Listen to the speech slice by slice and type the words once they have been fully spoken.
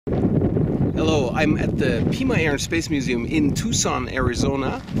Hello, I'm at the Pima Air and Space Museum in Tucson,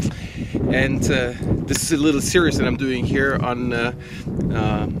 Arizona, and this is a little series that I'm doing here on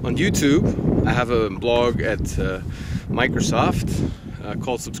YouTube. I have a blog at Microsoft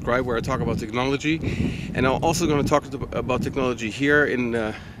called Subscribe, where I talk about technology, and I'm also going to talk about technology here in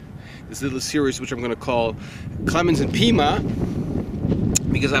this little series, which I'm going to call Clemens and Pima,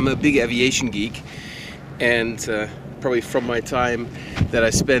 because I'm a big aviation geek, and probably from my time that I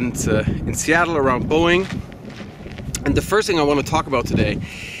spent in Seattle around Boeing. And the first thing I want to talk about today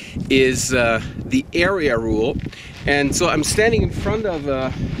is the area rule. And so I'm standing in front of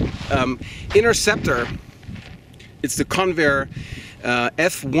an interceptor. It's the Convair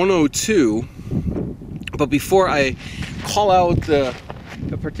F-102. But before I call out a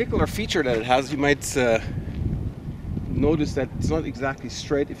particular feature that it has, you might notice that it's not exactly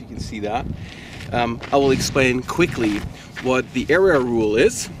straight, if you can see that. I will explain quickly what the area rule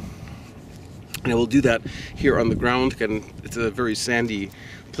is, and I will do that here on the ground, and it's a very sandy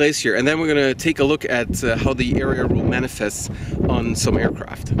place here. And then we're going to take a look at how the area rule manifests on some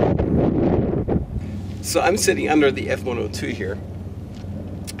aircraft. So I'm sitting under the F-102 here,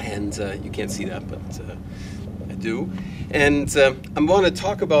 and you can't see that, but I do. And I want to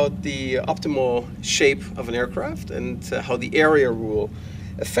talk about the optimal shape of an aircraft and how the area rule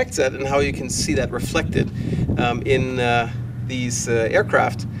affects that, and how you can see that reflected in these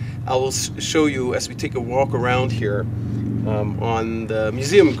aircraft. I will show you as we take a walk around here on the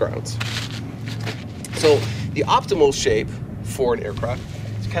museum grounds. So the optimal shape for an aircraft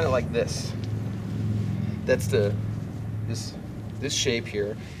is kind of like this. That's this shape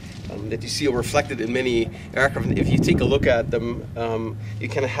here that you see reflected in many aircraft. And if you take a look at them, you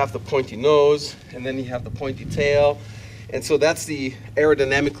kind of have the pointy nose, and then you have the pointy tail. And so that's the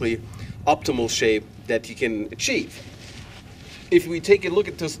aerodynamically optimal shape that you can achieve. If we take a look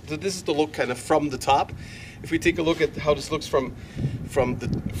at this, this is the look kind of from the top. If we take a look at how this looks from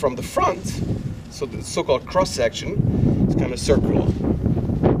the front, so the so-called cross-section, it's kind of circular.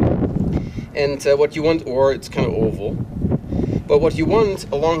 And what you want, or it's kind of oval. But what you want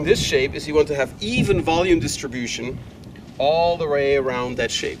along this shape is you want to have even volume distribution all the way around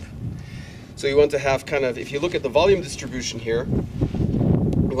that shape. So you want to have kind of, if you look at the volume distribution here,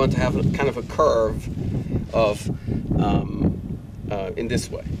 you want to have kind of a curve of in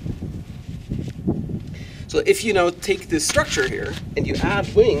this way. So if you now take this structure here and you add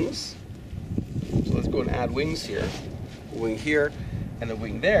wings, so let's go and add wings here, a wing here and a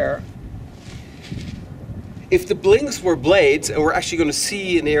wing there. If the wings were blades, and we're actually going to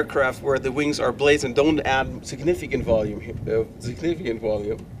see an aircraft where the wings are blades and don't add significant volume,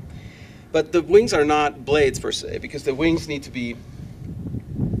 but the wings are not blades per se, because the wings need to be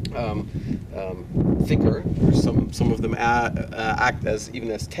thicker. Some of them act even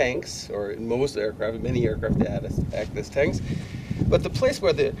as tanks, or in most aircraft, in many aircraft, they act as tanks. But the place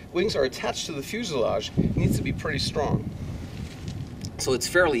where the wings are attached to the fuselage needs to be pretty strong. So it's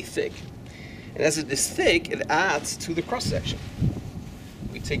fairly thick. And as it is thick, it adds to the cross-section.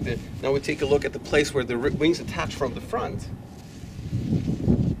 Now we take a look at the place where the wings attach from the front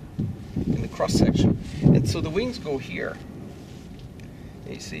in the cross-section. And so the wings go here.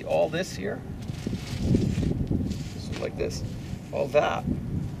 And you see all this here, so like this, all that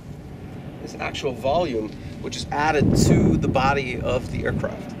is actual volume which is added to the body of the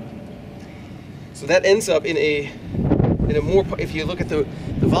aircraft. So that ends up in a more, if you look at the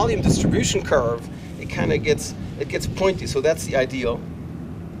volume distribution curve, it kind of gets pointy, so that's the ideal.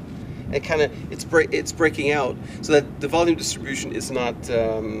 And kind of it's breaking out, so that the volume distribution is not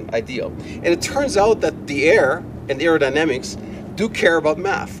ideal. And it turns out that the air and aerodynamics do care about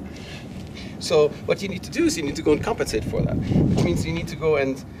math. So what you need to do is you need to go and compensate for that, which means you need to go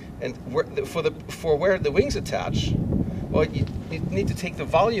and for where the wings attach, well, you need to take the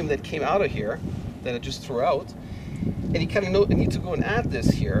volume that came out of here, that I just threw out, and you kind of need to go and add this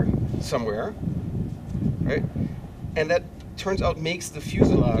here somewhere, right? And that turns out makes the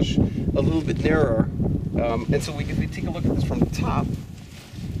fuselage a little bit narrower. And so if we take a look at this from the top,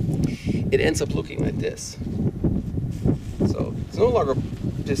 it ends up looking like this. So it's no longer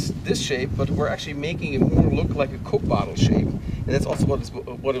this shape, but we're actually making it more look like a Coke bottle shape. And that's also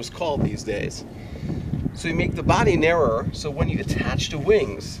what it was called these days. So you make the body narrower, so when you attach the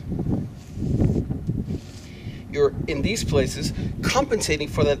wings, you're in these places compensating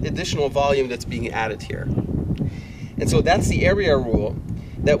for that additional volume that's being added here. And so that's the area rule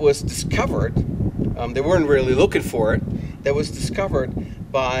that was discovered. They weren't really looking for it. That was discovered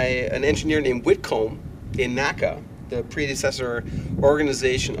by an engineer named Whitcomb in NAA, the predecessor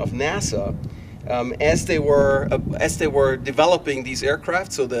organization of NASA, as they were developing these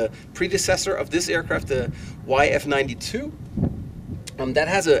aircraft. So the predecessor of this aircraft, the YF-92, that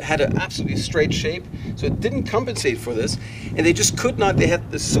had an absolutely straight shape, so it didn't compensate for this, and they just could not. They had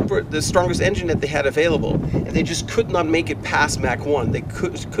the strongest engine that they had available, and they just could not make it past Mach 1. They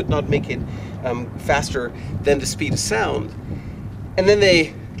could not make it faster than the speed of sound. And then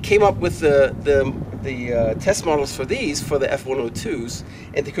they came up with the test models for these, for the F-102s,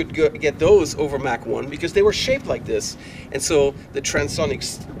 and they could get those over Mach 1 because they were shaped like this. And so the transonic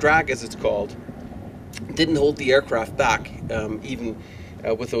drag, as it's called, didn't hold the aircraft back, even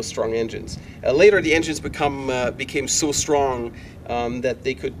with those strong engines. Later, the engines became so strong that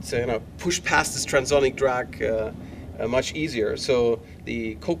they could push past this transonic drag much easier. So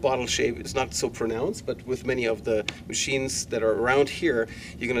the Coke bottle shape is not so pronounced, but with many of the machines that are around here,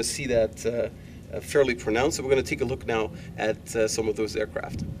 you're going to see that fairly pronounced. So we're going to take a look now at some of those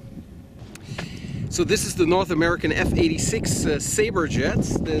aircraft. So this is the North American F-86 Sabre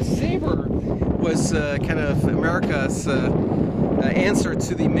jets. The Sabre was kind of America's answer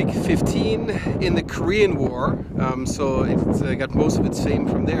to the MiG-15 in the Korean War. So it got most of its fame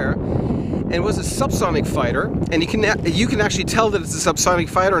from there. And it was a subsonic fighter. And you can actually tell that it's a subsonic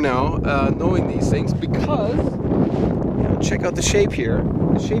fighter now, knowing these things, because check out the shape here.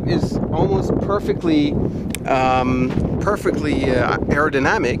 The shape is almost perfectly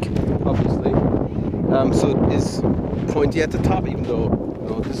aerodynamic, obviously. So it is pointy at the top, even though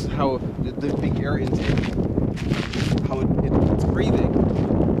this is how the big air intake, how it's breathing.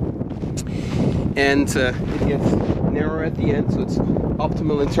 And it gets narrower at the end, so it's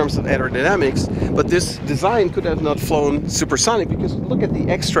optimal in terms of aerodynamics. But this design could have not flown supersonic, because look at the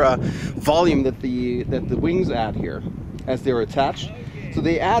extra volume that the wings add here as they're attached. So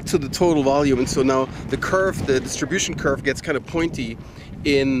they add to the total volume, and so now the curve, the distribution curve, gets kind of pointy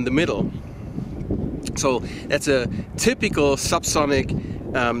in the middle. So that's a typical subsonic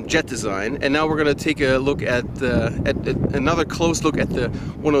jet design. And now we're going to take a look at another close look at the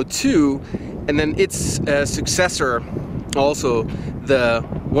 102, and then its successor, also the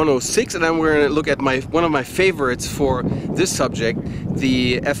 106. And then we're going to look at one of my favorites for this subject,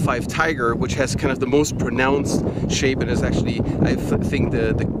 the F-5 Tiger, which has kind of the most pronounced shape and is actually, I think,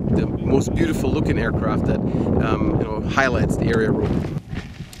 the most beautiful looking aircraft that highlights the area rule.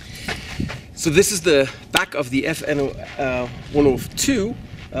 So this is the back of the F-102.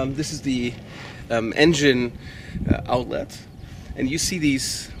 This is the engine outlet, and you see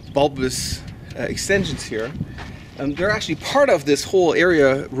these bulbous extensions here. They're actually part of this whole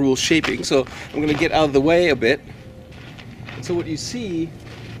area rule shaping. So I'm going to get out of the way a bit. And so what you see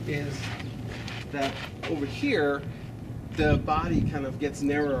is that over here, the body kind of gets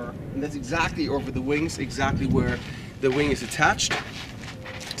narrower, and that's exactly over the wings, exactly where the wing is attached.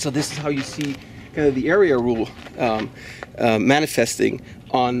 So this is how you see kind of the area rule manifesting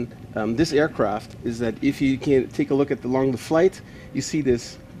on this aircraft, is that if you can take a look at along the flight, you see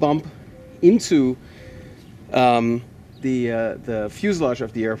this bump into the fuselage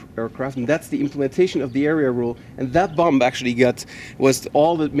of the aircraft, and that's the implementation of the area rule. And that bump actually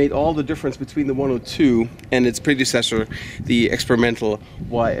made all the difference between the 102 and its predecessor, the experimental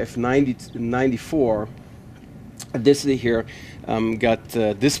YF-94. This here got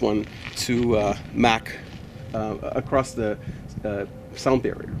this one to Mach across the sound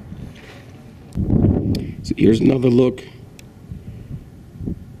barrier. So here's another look.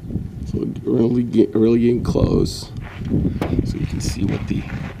 So really getting close, so you can see what the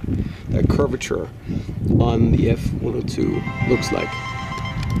curvature on the F-102 looks like.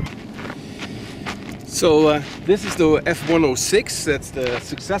 So this is the F-106. That's the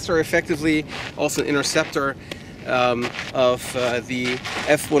successor, effectively, also an interceptor of the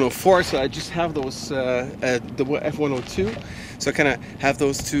F-104. So I just have those, the F-102. So I kind of have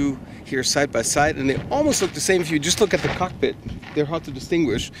those two here side by side, and they almost look the same. If you just look at the cockpit, they're hard to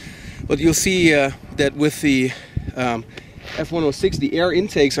distinguish. But you'll see that with the F-106, the air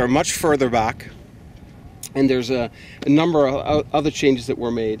intakes are much further back, and there's a number of other changes that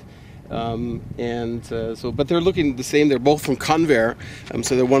were made. But they're looking the same. They're both from Convair,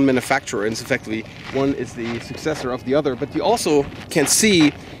 so they're one manufacturer, and it's effectively one is the successor of the other. But you also can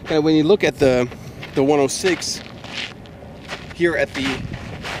see when you look at the 106 here at the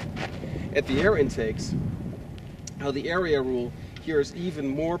air intakes, how the area rule here is even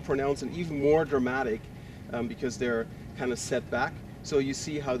more pronounced and even more dramatic, because they're kind of set back. So you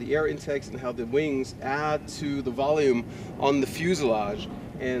see how the air intakes and how the wings add to the volume on the fuselage,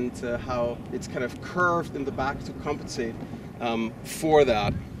 and how it's kind of curved in the back to compensate for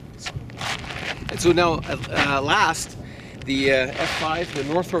that. And so now last, The F-5, the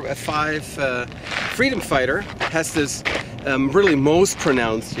Northrop F-5 Freedom Fighter has this really most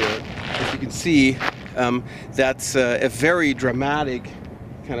pronounced here. As you can see, that's a very dramatic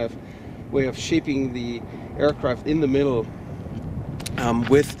kind of way of shaping the aircraft in the middle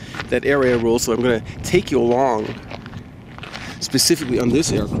with that area rule. So I'm going to take you along specifically on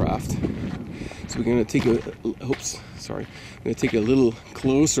this aircraft. So we're going to take a, oops, sorry, I'm going to take a little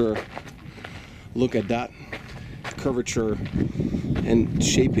closer look at that curvature and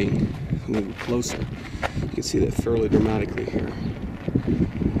shaping a little closer. You can see that fairly dramatically here.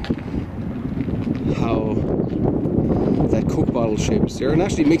 How that Coke bottle shape is there, and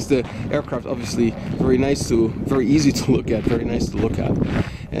actually makes the aircraft obviously very easy to look at, very nice to look at.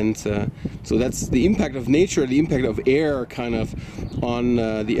 And so that's the impact of nature, the impact of air kind of on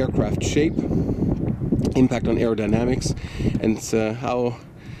the aircraft shape, impact on aerodynamics, and how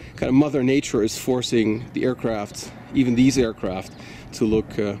kind of Mother Nature is forcing the aircraft, even these aircraft, to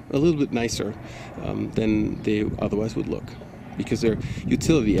look a little bit nicer than they otherwise would look, because they're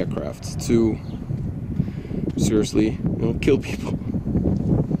utility aircraft to seriously, kill people.